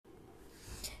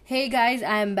Hey guys,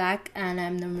 I am back and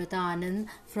I'm Namrata Anand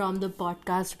from the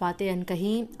podcast Baatein and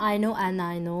Kahin. I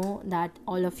know that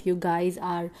all of you guys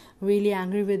are really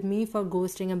angry with me for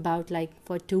ghosting about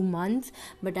for 2 months,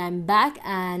 but I'm back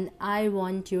and I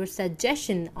want your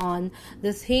suggestion on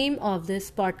the theme of this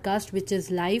podcast, which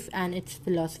is life and its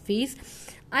philosophies.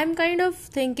 I'm kind of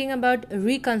thinking about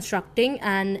reconstructing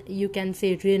and you can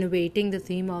say renovating the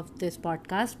theme of this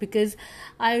podcast because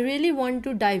I really want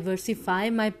to diversify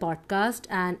my podcast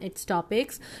and its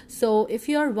topics. So if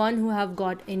you're one who have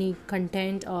got any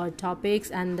content or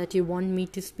topics and that you want me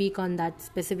to speak on that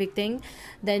specific thing,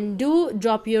 then do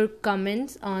drop your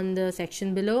comments on the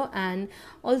section below. And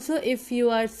also if you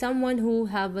are someone who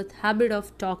have a habit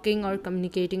of talking or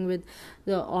communicating with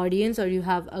the audience, or you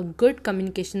have a good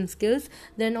communication skills,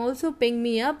 then also ping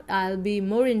me up. I'll be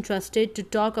more interested to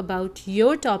talk about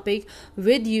your topic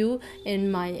with you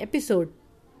in my episode.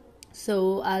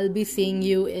 So I'll be seeing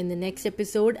you in the next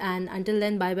episode, and until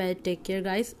then, bye bye, take care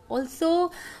guys. Also,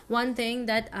 one thing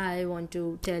that I want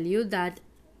to tell you, that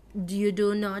you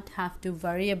do not have to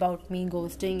worry about me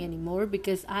ghosting anymore,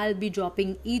 because I'll be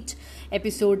dropping each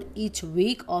episode each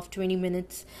week of 20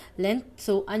 minutes length.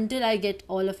 So until I get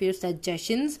all of your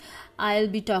suggestions, I'll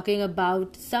be talking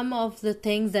about some of the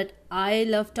things that I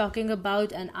love talking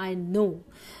about and I know.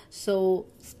 So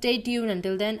stay tuned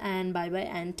until then, and bye bye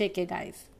and take care guys.